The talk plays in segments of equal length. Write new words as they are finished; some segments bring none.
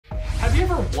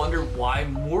ever wondered why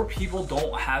more people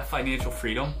don't have financial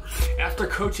freedom? After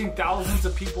coaching thousands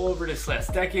of people over this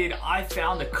last decade, I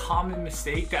found a common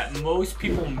mistake that most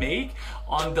people make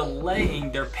on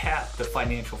delaying their path to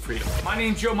financial freedom. My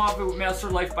name's Joe Moffitt with Master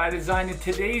Life by Design, and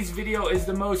today's video is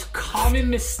the most common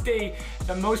mistake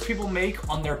that most people make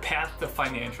on their path to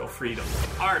financial freedom.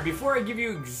 All right, before I give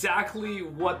you exactly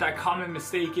what that common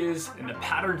mistake is and the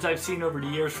patterns I've seen over the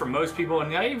years for most people,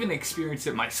 and I even experienced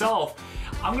it myself,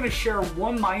 I'm gonna share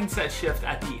one mindset shift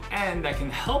at the end that can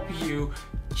help you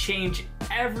change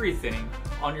everything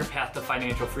on your path to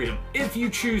financial freedom if you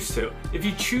choose to. If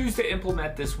you choose to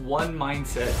implement this one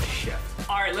mindset shift.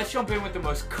 All right, let's jump in with the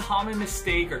most common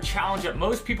mistake or challenge that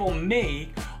most people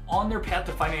make on their path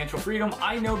to financial freedom.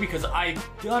 I know because I've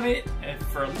done it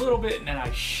for a little bit and then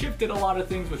I shifted a lot of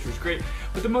things, which was great.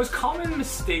 But the most common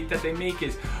mistake that they make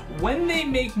is when they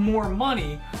make more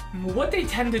money, what they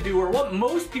tend to do, or what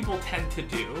most people tend to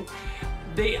do,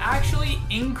 they actually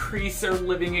increase their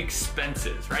living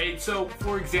expenses, right? So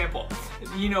for example,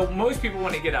 you know, most people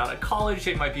when they get out of college,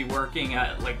 they might be working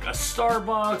at like a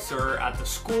Starbucks or at the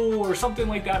school or something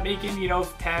like that, making, you know,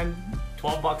 10,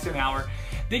 12 bucks an hour.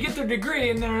 They get their degree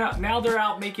and now they're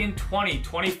out making $20,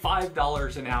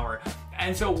 $25 an hour.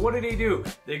 And so what do?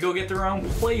 They go get their own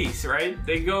place, right?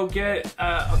 They go get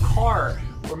a car,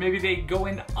 or maybe they go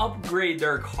and upgrade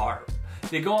their car.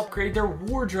 They go upgrade their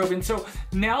wardrobe, and so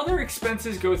now their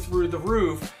expenses go through the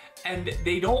roof and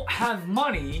they don't have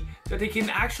money that they can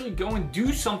actually go and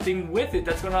do something with it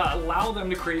that's gonna allow them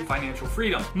to create financial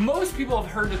freedom. Most people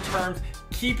have heard the terms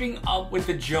keeping up with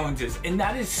the Joneses, and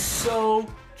that is so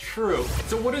true.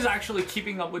 So what does actually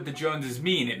keeping up with the Joneses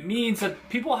mean? It means that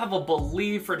people have a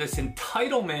belief or this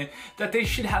entitlement that they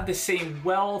should have the same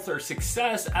wealth or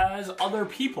success as other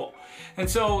people. And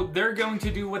so they're going to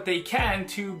do what they can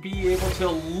to be able to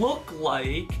look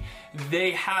like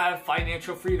they have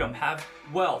financial freedom, have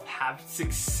wealth, have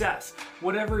success,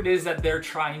 whatever it is that they're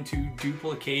trying to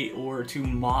duplicate or to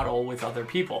model with other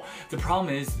people. The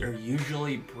problem is they're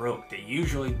usually broke. They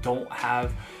usually don't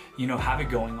have, you know, have it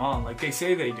going on like they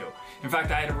say they do. In fact,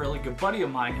 I had a really good buddy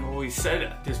of mine who always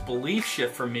said this belief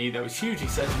shift for me that was huge. He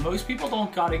says, most people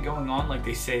don't got it going on like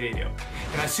they say they do.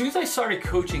 And as soon as I started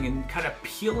coaching and kind of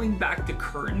peeling back the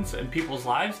curtains in people's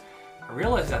lives, I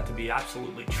realized that to be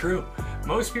absolutely true.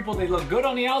 Most people, they look good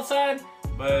on the outside,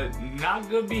 but not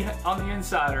good on the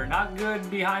inside, or not good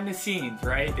behind the scenes,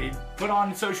 right? They put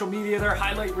on social media their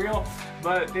highlight reel,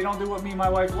 but they don't do what me and my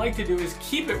wife like to do, is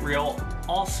keep it real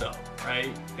also, right?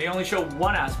 They only show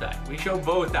one aspect. We show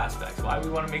both aspects. Why? We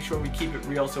want to make sure we keep it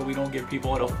real so we don't give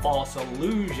people a false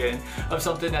illusion of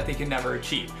something that they can never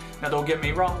achieve. Now, don't get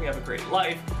me wrong, we have a great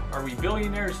life. Are we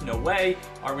billionaires? No way.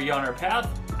 Are we on our path?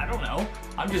 I don't know.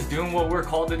 I'm just doing what we're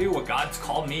called to do, what God's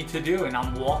called me to do, and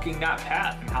I'm walking that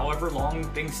path. And however long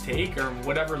things take or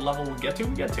whatever level we get to,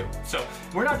 we get to. So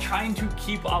we're not trying to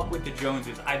keep up with the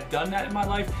Joneses. I've done that in my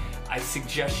life. I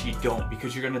suggest you don't,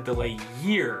 because you're gonna delay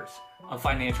years of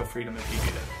financial freedom if you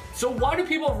do that. So why do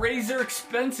people raise their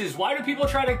expenses? Why do people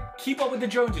try to keep up with the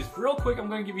Joneses? Real quick, I'm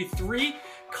gonna give you 3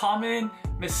 common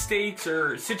mistakes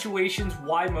or situations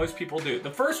why most people do. The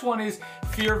first one is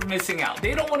fear of missing out.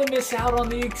 They don't want to miss out on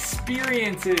the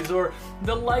experiences or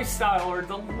the lifestyle or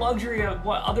the luxury of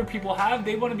what other people have.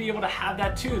 They want to be able to have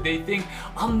that too. They think,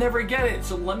 I'll never get it,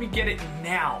 so let me get it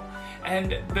now.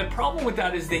 And the problem with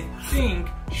that is they think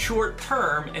short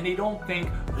term and they don't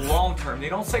think long term. They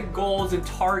don't set goals and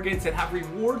targets and have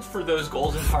rewards for those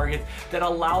goals and targets that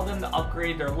allow them to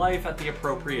upgrade their life at the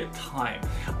appropriate time.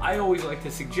 I always like to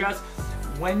suggest,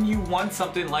 when you want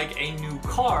something like a new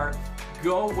car,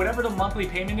 go, whatever the monthly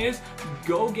payment is,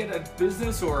 go get a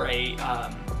business or a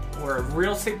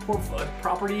real estate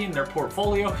property in their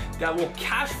portfolio that will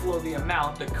cash flow the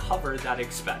amount to cover that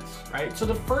expense, right? So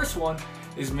the first one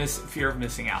is fear of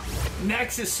missing out.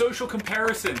 Next is social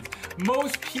comparison.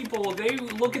 Most people, they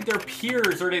look at their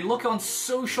peers or they look on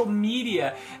social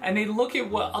media and they look at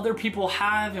what other people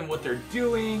have and what they're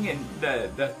doing and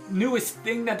the newest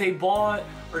thing that they bought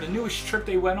or the newest trip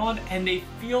they went on, and they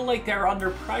feel like they're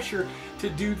under pressure to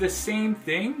do the same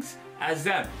things as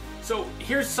them. So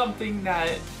here's something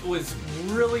that was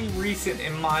really recent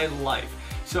in my life.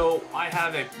 So I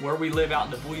have where we live out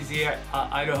in the Boise,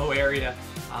 Idaho area.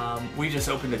 We just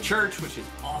opened a church, which is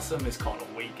awesome. It's called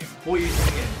Awaken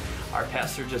Boise, and our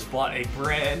pastor just bought a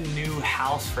brand new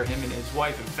house for him and his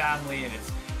wife and family, and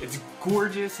it's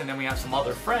gorgeous. And then we have some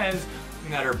other friends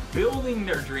that are building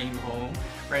their dream home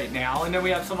right now. And then we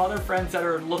have some other friends that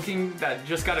are looking, that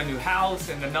just got a new house,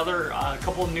 and another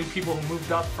couple of new people who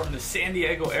moved up from the San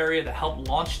Diego area that helped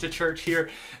launch the church here.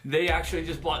 They actually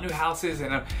just bought new houses,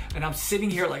 and I'm sitting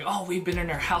here like, oh, we've been in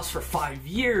our house for 5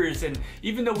 years, and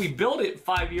even though we built it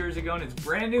 5 years ago and it's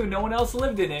brand new, no one else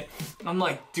lived in it, I'm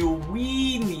like, do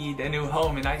we need a new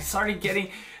home? And I started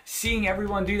seeing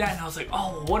everyone do that, and I was like,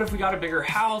 oh, what if we got a bigger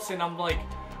house? And I'm like,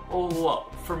 oh, well,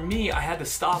 for me, I had to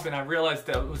stop, and I realized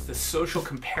that it was the social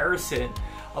comparison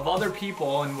of other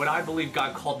people and what I believe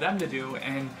God called them to do.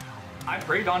 And I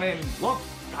prayed on it, and look,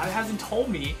 God hasn't told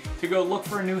me to go look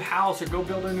for a new house or go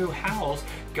build a new house.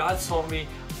 God told me,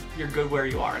 you're good where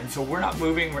you are. And so we're not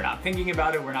moving, we're not thinking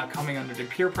about it, we're not coming under the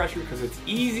peer pressure, because it's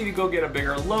easy to go get a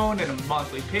bigger loan and a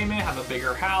monthly payment, have a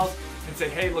bigger house, and say,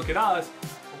 hey, look at us.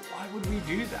 But why would we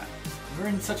do that? We're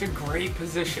in such a great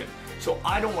position. So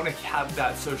I don't want to have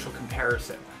that social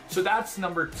comparison. So that's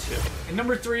number 2. And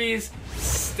number 3 is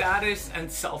status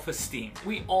and self-esteem.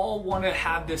 We all want to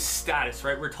have this status,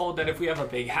 right? We're told that if we have a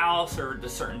big house, or the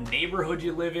certain neighborhood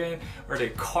you live in, or the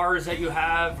cars that you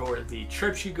have, or the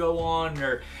trips you go on,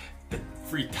 or the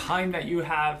free time that you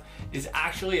have, is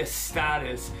actually a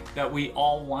status that we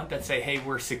all want, that say, hey,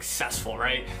 we're successful,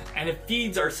 right? And it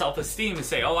feeds our self-esteem to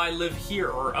say, oh, I live here,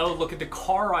 or oh, look at the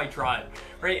car I drive,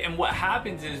 right? And what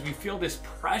happens is we feel this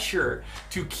pressure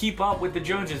to keep up with the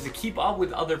Joneses, to keep up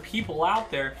with other people out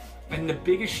there. And the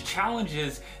biggest challenge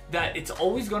is that it's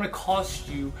always going to cost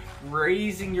you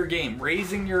raising your game,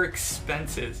 raising your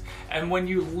expenses. And when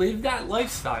you live that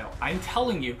lifestyle, I'm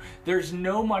telling you, there's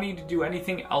no money to do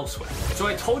anything else with. So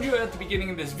I told you at the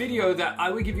beginning of this video that I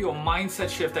would give you a mindset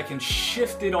shift that can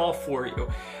shift it all for you.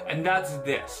 And that's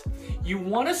this. You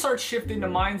want to start shifting the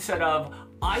mindset of,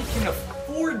 I can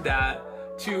afford that,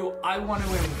 to, I want to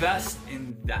invest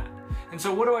in that. And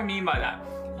so what do I mean by that?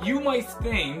 You might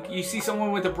think, you see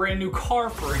someone with a brand new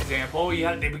car, for example,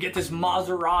 they would get this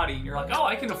Maserati, and you're like, oh,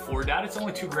 I can afford that. It's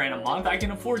only $2,000 a month. I can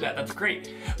afford that. That's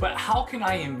great. But how can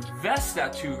I invest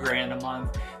that $2,000 a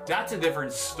month? That's a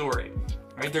different story,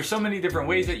 right? There's so many different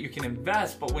ways that you can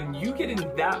invest, but when you get in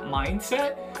that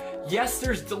mindset, yes,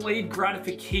 there's delayed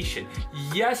gratification.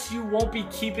 Yes, you won't be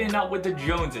keeping up with the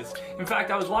Joneses. In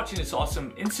fact, I was watching this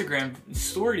awesome Instagram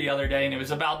story the other day, and it was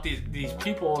about these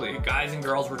people, guys and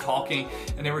girls were talking,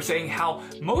 and they were saying how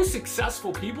most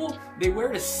successful people, they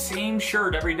wear the same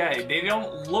shirt every day. They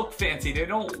don't look fancy. They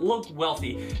don't look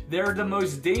wealthy. They're the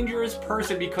most dangerous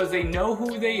person because they know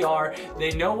who they are.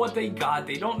 They know what they got.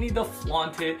 They don't need to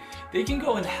flaunt it. They can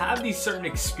go and have these certain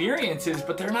experiences,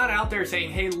 but they're not out there saying,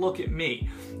 hey, look at me.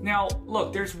 Now,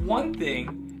 look, there's one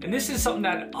thing, and this is something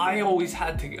that I always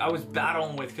I was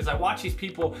battling with, because I watch these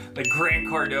people like Grant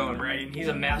Cardone, right? And he's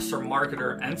a master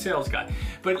marketer and sales guy.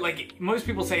 But like most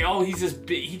people say, oh, he's just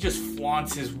big, he just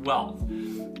flaunts his wealth.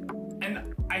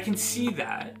 And I can see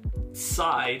that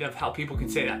side of how people can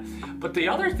say that. But the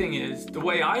other thing is, the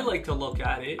way I like to look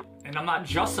at it, and I'm not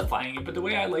justifying it, but the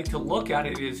way I like to look at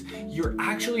it is, you're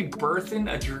actually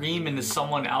birthing a dream into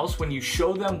someone else when you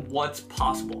show them what's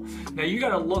possible. Now you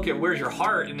gotta look at, where's your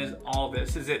heart in all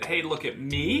this? Is it, hey, look at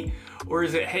me? Or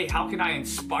is it, hey, how can I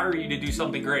inspire you to do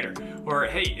something greater? Or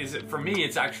hey, is it, for me,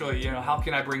 it's actually, how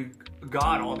can I bring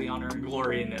God all the honor and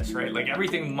glory in this, right? Like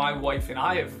everything my wife and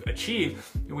I have achieved,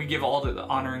 we give all the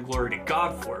honor and glory to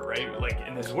God for it, right? Like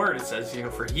in His Word, it says,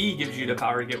 for He gives you the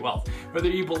power to get wealth. Whether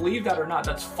you believe that or not,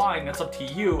 that's fine. That's up to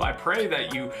you. I pray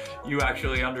that you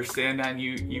actually understand that, and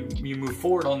you move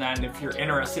forward on that. And if you're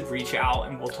interested, reach out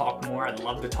and we'll talk more. I'd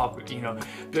love to talk,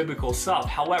 biblical stuff.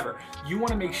 However, you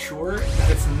want to make sure that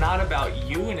it's not about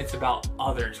you and it's about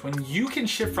others. When you can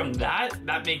shift from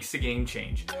that makes the game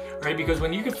change, right? Because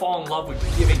when you can fall in love with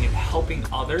giving and helping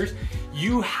others,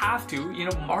 you have to,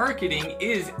 marketing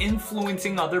is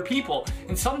influencing other people.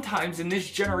 And sometimes in this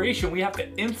generation, we have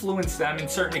to influence them in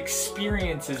certain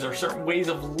experiences or certain ways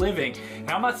of living.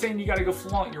 And I'm not saying you got to go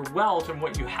flaunt your wealth and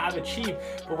what you have achieved,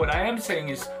 but what I am saying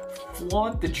is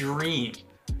flaunt the dream.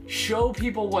 Show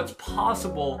people what's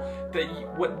possible,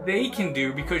 what they can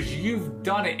do, because you've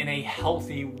done it in a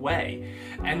healthy way.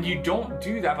 And you don't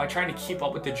do that by trying to keep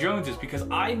up with the Joneses, because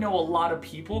I know a lot of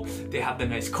people, they have the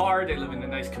nice car, they live in a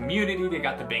nice community, they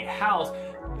got the big house,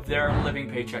 they're living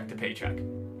paycheck to paycheck,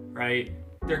 right?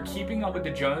 They're keeping up with the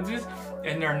Joneses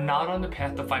and they're not on the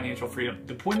path to financial freedom.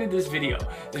 The point of this video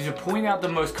is to point out the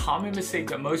most common mistake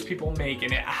that most people make,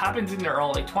 and it happens in their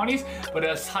early 20s, but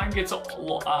as time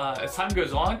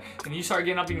goes on and you start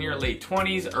getting up in your late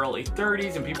 20s, early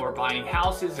 30s, and people are buying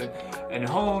houses and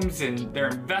homes and they're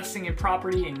investing in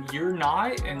property and you're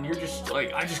not, and you're just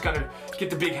like, I just gotta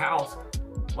get the big house.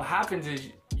 What happens is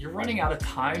you're running out of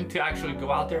time to actually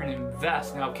go out there and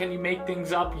invest. Now, can you make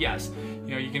things up? Yes.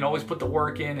 You know, you can always put the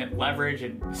work in and leverage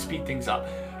and speed things up.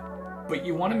 But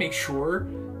you want to make sure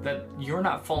that you're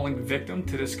not falling victim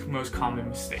to this most common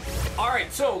mistake. All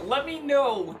right, so let me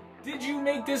know, did you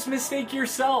make this mistake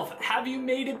yourself? Have you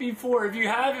made it before? If you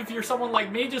have, if you're someone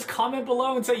like me, just comment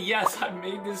below and say, yes, I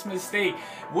made this mistake.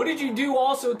 What did you do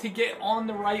also to get on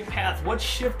the right path? What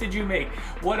shift did you make?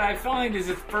 What I find is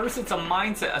at first it's a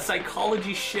mindset, a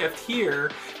psychology shift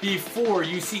here before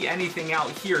you see anything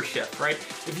out here shift, right?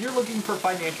 If you're looking for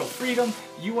financial freedom,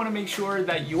 you want to make sure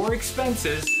that your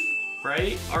expenses,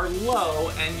 right, are low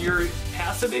and your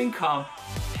passive income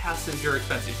passes your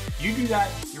expenses. You do that,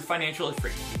 you're financially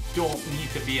free. You don't need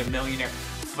to be a millionaire.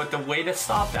 But the way to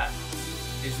stop that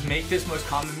is make this most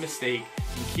common mistake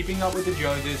in keeping up with the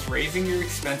Joneses, raising your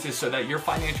expenses so that your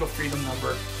financial freedom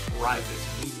number rises.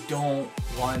 We don't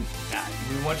want that.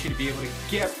 We want you to be able to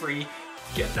get free,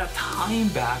 get that time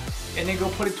back, and then go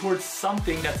put it towards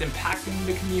something that's impacting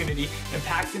the community,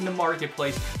 impacting the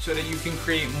marketplace, so that you can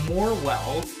create more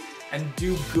wealth and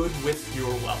do good with your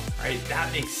wealth, right?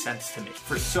 That makes sense to me.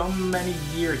 For so many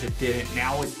years it didn't,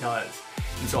 now it does.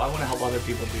 And so I wanna help other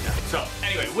people do that. So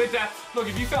anyway, with that, look,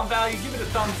 if you found value, give it a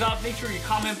thumbs up. Make sure you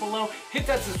comment below, hit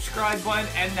that subscribe button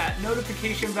and that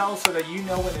notification bell so that you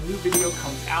know when a new video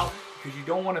comes out, because you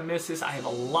don't wanna miss this. I have a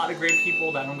lot of great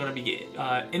people that I'm gonna be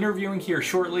interviewing here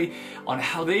shortly on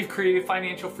how they've created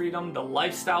financial freedom, the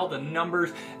lifestyle, the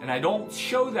numbers, and I don't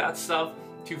show that stuff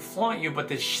to flaunt you, but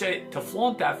to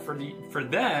flaunt that for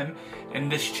them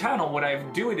and this channel. What I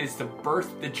do it is to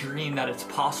birth the dream that it's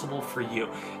possible for you.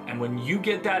 And when you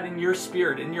get that in your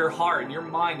spirit, in your heart, in your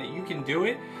mind that you can do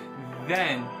it,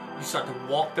 then you start to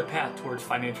walk the path towards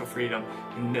financial freedom.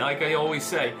 And like I always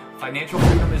say, financial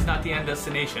freedom is not the end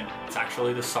destination. It's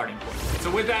actually the starting point. So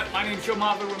with that, my name is Joe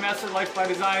Mava with Master Life by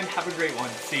Design. Have a great one.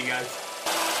 See you guys.